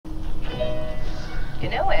You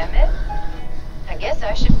know, Emmett, I guess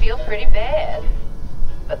I should feel pretty bad.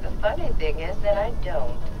 But the funny thing is that I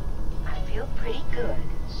don't. I feel pretty good.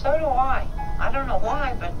 So do I. I don't know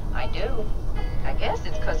why, but I do. I guess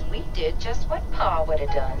it's 'cause we did just what Pa would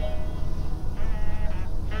have done.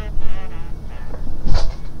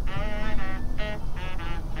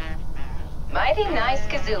 Mighty nice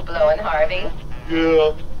kazoo blowing, Harvey.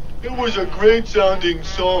 Yeah, it was a great sounding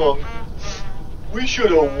song. We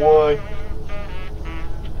should have won.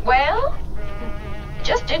 Well,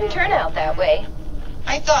 just didn't turn out that way.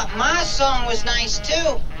 I thought my song was nice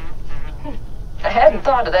too. I hadn't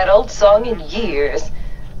thought of that old song in years,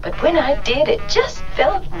 but when I did, it just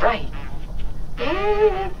felt right.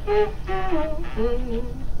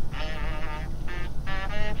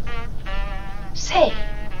 Say,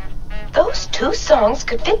 those two songs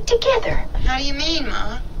could fit together. How do you mean,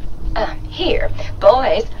 Ma? Here,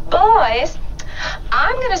 boys,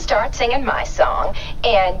 I'm gonna start singing my song,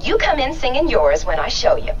 and you come in singing yours when I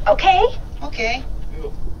show you, okay? Okay.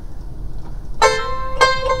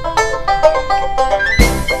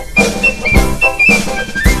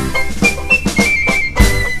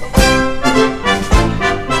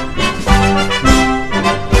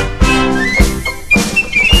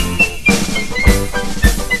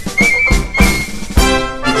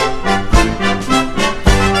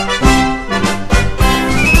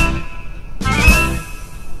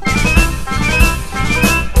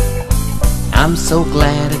 I'm so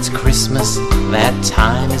glad it's Christmas, that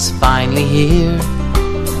time is finally here.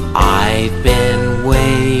 I've been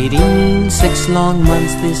waiting 6 long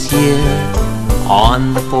months this year.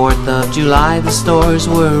 On the 4th of July, the stores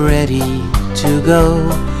were ready to go.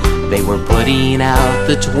 They were putting out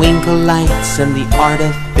the twinkle lights and the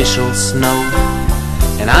artificial snow.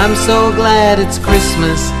 And I'm so glad it's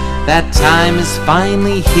Christmas, that time is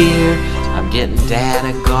finally here. I'm getting Dad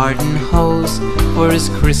a garden hose for his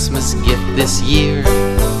Christmas gift this year.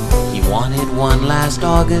 He wanted one last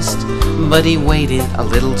August, but he waited a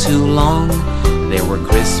little too long. There were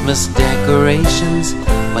Christmas decorations,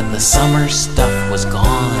 but the summer stuff was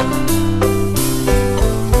gone.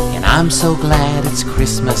 And I'm so glad it's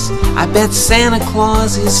Christmas, I bet Santa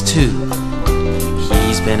Claus is too.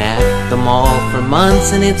 He's been at the mall for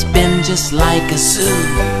months and it's been just like a zoo.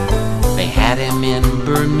 They had him in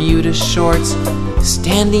Bermuda shorts,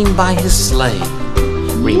 standing by his sleigh,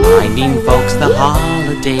 reminding folks the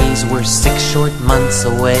holidays were 6 short months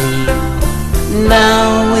away.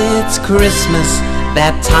 Now it's Christmas,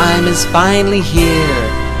 that time is finally here.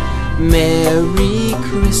 Merry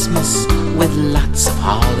Christmas with lots of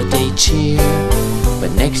holiday cheer.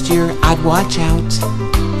 But next year I'd watch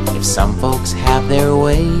out, if some folks have their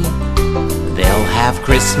way, they'll have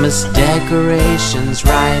Christmas decorations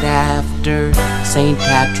right after St.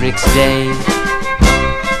 Patrick's Day.